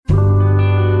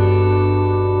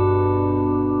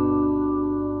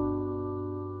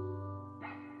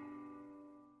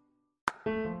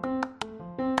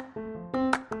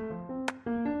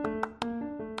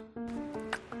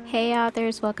Hey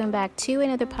authors, welcome back to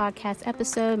another podcast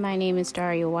episode. My name is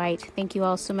Daria White. Thank you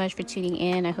all so much for tuning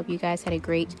in. I hope you guys had a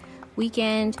great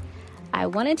weekend. I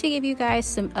wanted to give you guys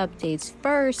some updates.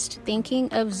 First,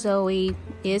 Thinking of Zoe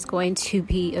is going to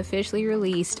be officially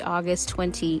released August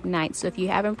 29th. So if you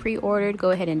haven't pre-ordered, go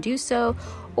ahead and do so.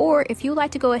 Or if you'd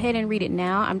like to go ahead and read it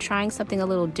now, I'm trying something a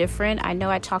little different. I know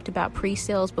I talked about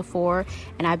pre-sales before,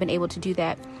 and I've been able to do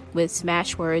that with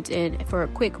Smashwords. And for a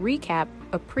quick recap,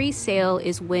 a pre-sale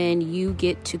is when you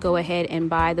get to go ahead and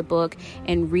buy the book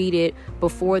and read it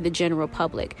before the general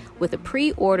public. With a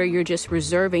pre-order, you're just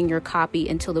reserving your copy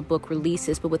until the book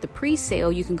releases. But with the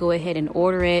pre-sale, you can go ahead and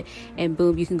order it, and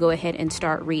boom, you can go ahead and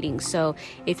start reading. So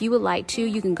if you would like to,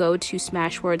 you can go to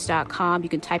smashwords.com. You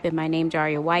can type in my name,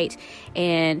 Daria White,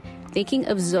 and Thinking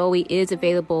of Zoe is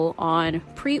available on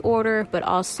pre-order, but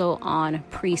also on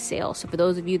pre-sale. So for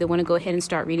those of you that want to go ahead and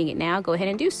start reading it now, go ahead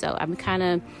and do so. I'm kind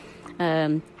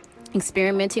of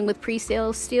experimenting with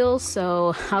pre-sales still,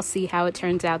 so I'll see how it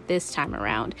turns out this time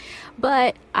around.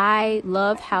 But I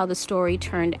love how the story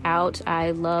turned out.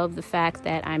 I love the fact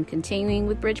that I'm continuing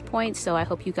with Bridgepoint, so I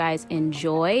hope you guys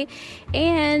enjoy.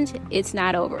 And it's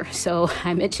not over, so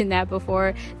I mentioned that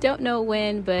before. Don't know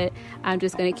when, but I'm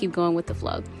just going to keep going with the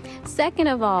flow. Second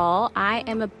of all, I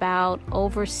am about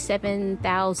over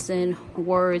 7,000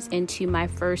 words into my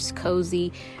first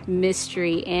cozy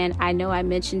mystery, and I know I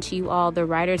mentioned to you all the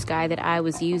writer's guide that I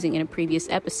was using in a previous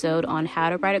episode on how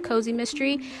to write a cozy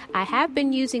mystery. I have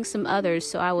been using some others,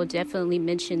 so I will definitely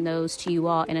mention those to you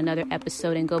all in another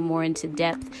episode and go more into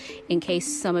depth in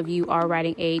case some of you are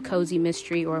writing a cozy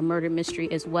mystery or a murder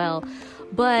mystery as well.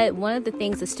 But one of the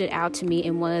things that stood out to me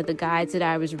in one of the guides that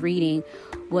I was reading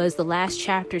was the last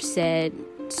chapter said,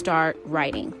 start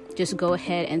writing. Just go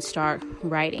ahead and start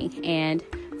writing. And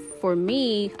for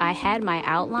me, I had my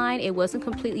outline. It wasn't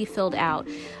completely filled out,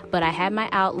 but I had my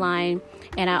outline,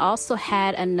 and I also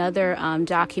had another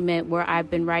document where I've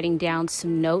been writing down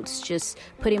some notes, just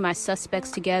putting my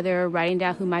suspects together, writing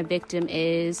down who my victim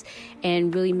is,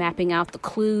 and really mapping out the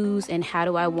clues and how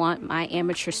do I want my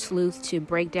amateur sleuth to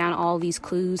break down all these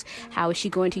clues. How is she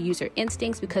going to use her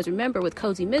instincts? Because remember, with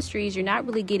cozy mysteries, you're not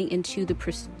really getting into the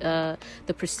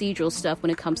procedural stuff when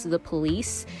it comes to the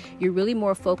police. You're really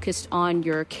more focused on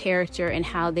your character and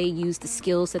how they use the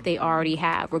skills that they already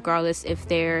have, regardless if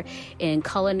they're in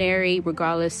culinary,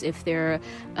 regardless if they're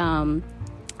a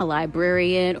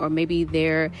librarian, or maybe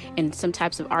they're in some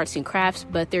types of arts and crafts,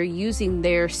 but they're using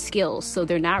their skills. So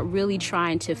they're not really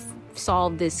trying to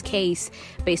solve this case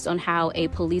based on how a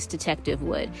police detective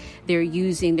would. They're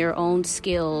using their own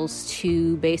skills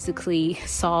to basically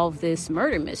solve this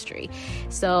murder mystery.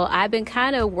 So I've been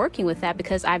kind of working with that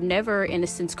because I've never, in a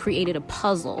sense, created a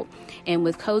puzzle. And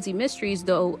with cozy mysteries,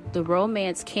 though the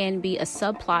romance can be a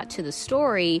subplot to the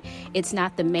story, it's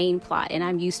not the main plot. And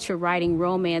I'm used to writing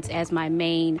romance as my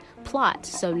main plot.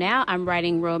 So now I'm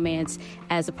writing romance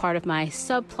as a part of my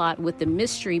subplot, with the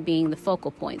mystery being the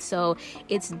focal point. So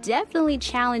it's definitely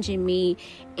challenging me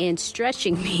and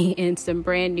stretching me in some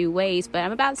brand new ways, but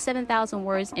I'm about 7,000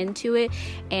 words into it.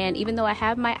 And even though I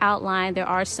have my outline, there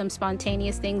are some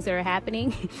spontaneous things that are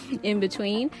happening in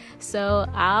between. So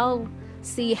I'll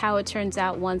see how it turns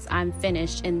out once I'm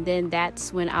finished, and then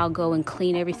that's when I'll go and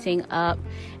clean everything up,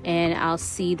 and I'll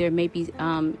see there may be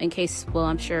in case, well,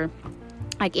 I'm sure,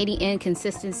 like any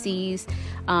inconsistencies,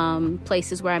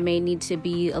 places where I may need to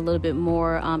be a little bit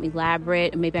more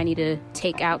elaborate. Maybe I need to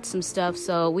take out some stuff.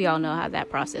 So we all know how that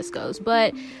process goes.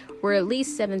 But we're at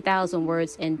least 7,000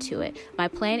 words into it. My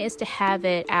plan is to have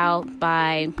it out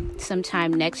by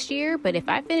sometime next year. But if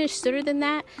I finish sooner than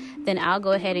that, then I'll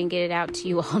go ahead and get it out to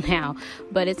you all now.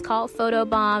 But it's called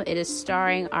Photobomb. It is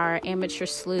starring our amateur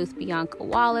sleuth, Bianca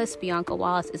Wallace. Bianca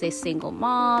Wallace is a single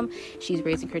mom. She's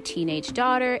raising her teenage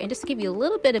daughter. And just to give you a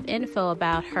little bit of info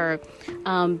about her,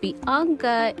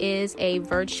 Bianca is a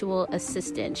virtual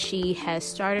assistant. She has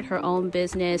started her own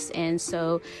business, and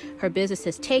so her business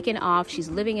has taken off. She's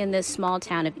living in this small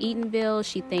town of Eatonville.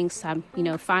 She thinks I'm,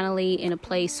 finally in a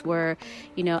place where,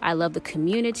 I love the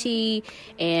community,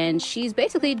 and she's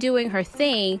basically doing her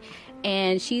thing.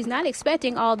 And she's not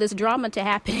expecting all this drama to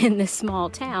happen in this small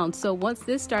town. So once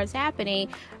this starts happening,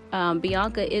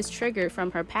 Bianca is triggered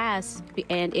from her past,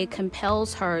 and it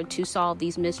compels her to solve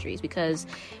these mysteries, because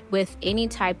with any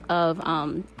type of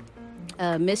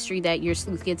mystery that your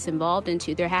sleuth gets involved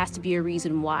into, there has to be a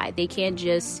reason why. They can't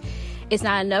just, it's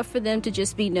not enough for them to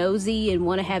just be nosy and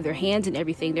want to have their hands in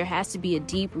everything. There has to be a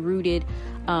deep-rooted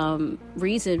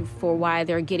reason for why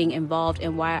they're getting involved,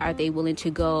 and why are they willing to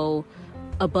go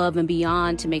above and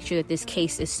beyond to make sure that this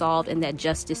case is solved and that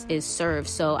justice is served.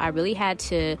 So I really had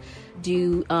to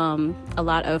do a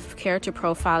lot of character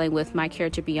profiling with my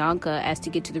character Bianca as to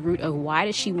get to the root of why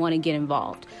does she want to get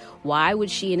involved? Why would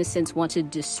she, in a sense, want to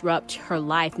disrupt her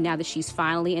life now that she's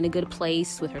finally in a good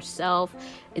place with herself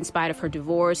in spite of her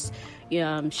divorce?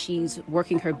 She's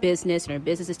working her business and her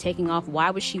business is taking off. Why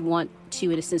would she want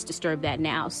to, in a sense, disturb that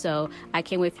now? So I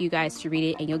can't wait for you guys to read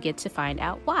it and you'll get to find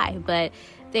out why. But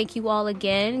thank you all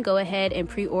again. Go ahead and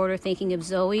pre-order Thinking of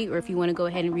Zoe, or if you want to go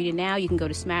ahead and read it now, you can go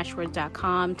to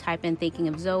smashwords.com, type in Thinking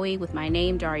of Zoe with my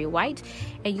name, Daria White,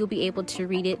 and you'll be able to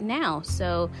read it now.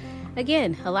 So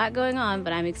again, a lot going on,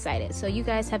 but I'm excited. So you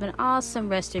guys have an awesome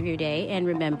rest of your day. And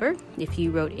remember, if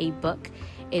you wrote a book,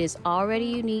 it is already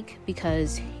unique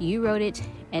because you wrote it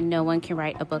and no one can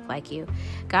write a book like you.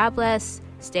 God bless.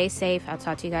 Stay safe. I'll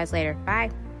talk to you guys later.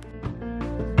 Bye.